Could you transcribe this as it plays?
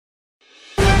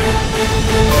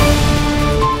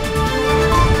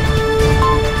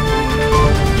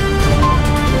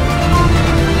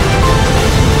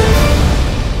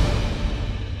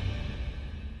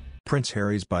Prince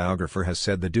Harry's biographer has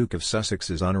said the Duke of Sussex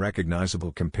is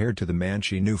unrecognizable compared to the man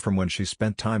she knew from when she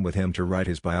spent time with him to write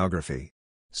his biography.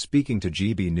 Speaking to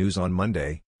GB News on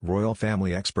Monday, royal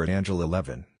family expert Angela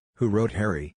Levin, who wrote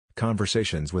Harry,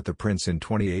 Conversations with the Prince in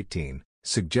 2018,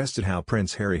 suggested how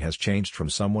Prince Harry has changed from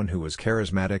someone who was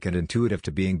charismatic and intuitive to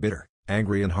being bitter,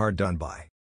 angry and hard done by.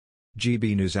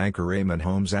 GB News anchor Eamonn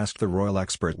Holmes asked the royal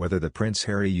expert whether the Prince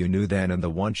Harry you knew then and the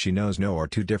one she knows now are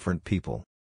two different people.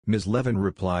 Ms. Levin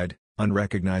replied,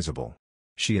 "Unrecognizable."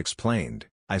 She explained,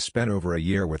 "I spent over a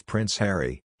year with Prince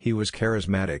Harry. He was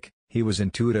charismatic, he was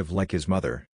intuitive like his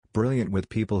mother, brilliant with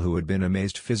people who had been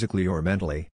amazed physically or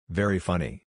mentally, very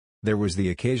funny. There was the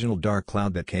occasional dark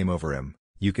cloud that came over him,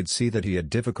 you could see that he had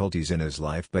difficulties in his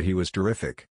life but he was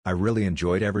terrific. I really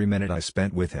enjoyed every minute I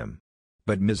spent with him."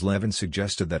 But Ms. Levin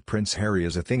suggested that Prince Harry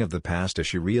is a thing of the past as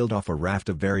she reeled off a raft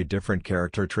of very different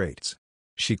character traits.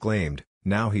 She claimed,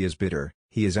 "Now he is bitter,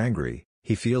 he is angry,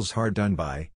 he feels hard done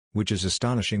by, which is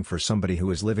astonishing for somebody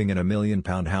who is living in a £1 million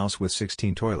house with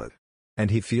 16 toilets. And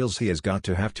he feels he has got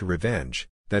to have to revenge,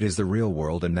 that is the real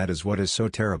world and that is what is so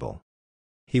terrible.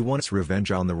 He wants revenge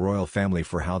on the royal family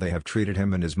for how they have treated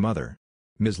him and his mother."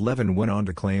 Ms. Levin went on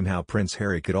to claim how Prince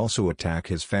Harry could also attack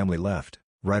his family left,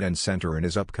 right and center in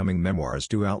his upcoming memoirs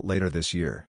due out later this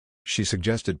year. She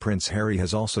suggested Prince Harry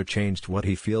has also changed what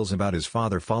he feels about his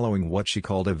father following what she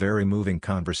called a very moving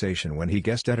conversation when he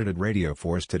guest-edited Radio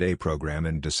 4's Today program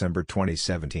in December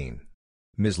 2017.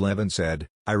 Ms. Levin said,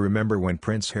 "I remember when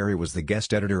Prince Harry was the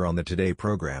guest editor on the Today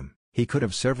program, he could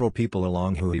have several people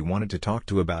along who he wanted to talk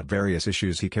to about various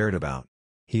issues he cared about.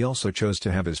 He also chose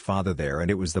to have his father there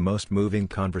and it was the most moving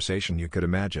conversation you could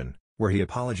imagine, where he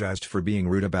apologized for being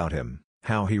rude about him,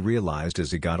 how he realized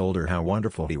as he got older how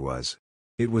wonderful he was.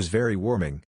 It was very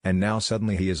warming, and now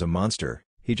suddenly he is a monster,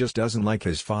 he just doesn't like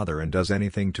his father and does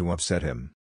anything to upset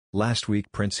him." Last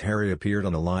week Prince Harry appeared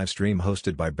on a live stream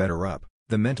hosted by BetterUp,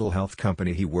 the mental health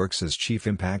company he works as Chief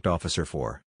Impact Officer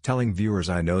for, telling viewers,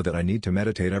 "I know that I need to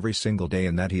meditate every single day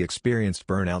and that he experienced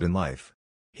burnout in life."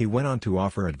 He went on to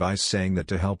offer advice saying that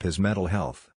to help his mental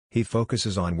health, he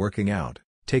focuses on working out,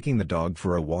 taking the dog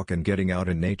for a walk and getting out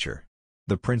in nature.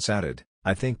 The prince added,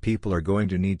 "I think people are going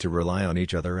to need to rely on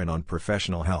each other and on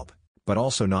professional help, but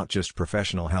also not just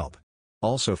professional help.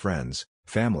 Also friends,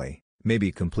 family,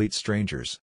 maybe complete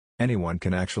strangers. Anyone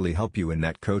can actually help you in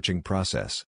that coaching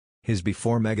process." His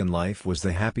before Meghan life was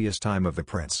the happiest time of the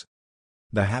prince.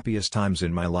 "The happiest times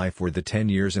in my life were the 10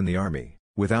 years in the army,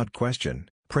 without question,"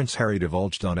 Prince Harry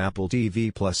divulged on Apple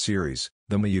TV+ series,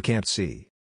 The Me You Can't See.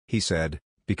 He said,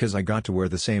 "Because I got to wear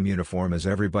the same uniform as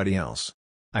everybody else.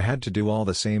 I had to do all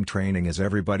the same training as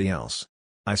everybody else.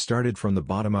 I started from the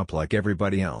bottom up like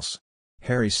everybody else."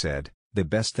 Harry said, "The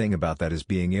best thing about that is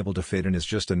being able to fit in as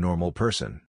just a normal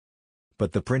person."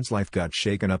 But the prince's life got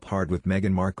shaken up hard with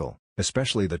Meghan Markle,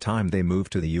 especially the time they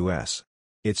moved to the US.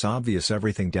 It's obvious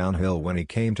everything downhill when he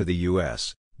came to the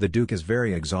US. The Duke is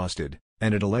very exhausted,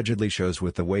 and it allegedly shows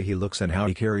with the way he looks and how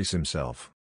he carries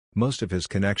himself. Most of his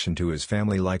connection to his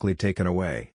family likely taken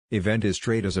away. Event his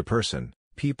trait as a person.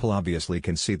 People obviously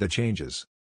can see the changes.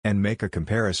 And make a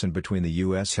comparison between the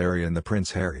US Harry and the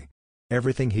Prince Harry.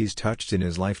 Everything he's touched in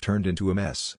his life turned into a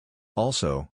mess.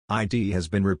 Also, has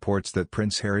been reports that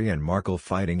Prince Harry and Markle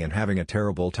fighting and having a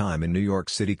terrible time in New York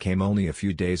City came only a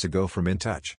few days ago from In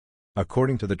Touch.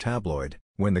 According to the tabloid,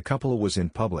 when the couple was in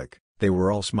public, they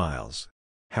were all smiles.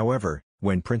 However,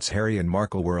 when Prince Harry and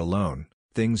Markle were alone,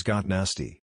 things got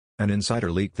nasty. An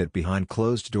insider leaked that behind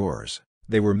closed doors,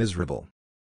 they were miserable.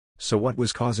 So what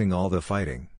was causing all the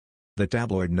fighting? The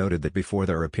tabloid noted that before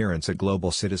their appearance at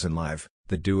Global Citizen Live,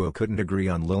 the duo couldn't agree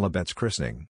on Lilibet's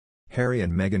christening. Harry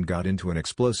and Meghan got into an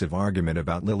explosive argument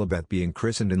about Lilibet being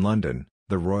christened in London,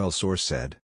 the royal source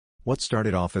said. What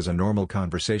started off as a normal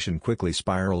conversation quickly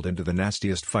spiraled into the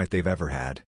nastiest fight they've ever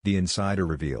had, the insider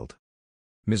revealed.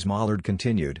 Ms. Mollard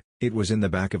continued, "It was in the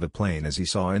back of a plane as he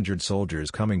saw injured soldiers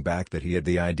coming back that he had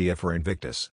the idea for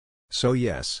Invictus. So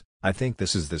yes, I think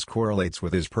this correlates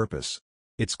with his purpose.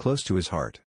 It's close to his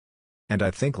heart. And I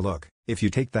think look, if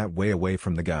you take that way away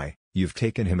from the guy, you've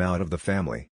taken him out of the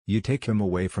family, you take him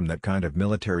away from that kind of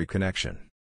military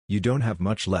connection. You don't have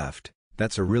much left.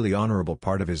 That's a really honorable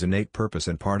part of his innate purpose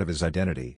and part of his identity.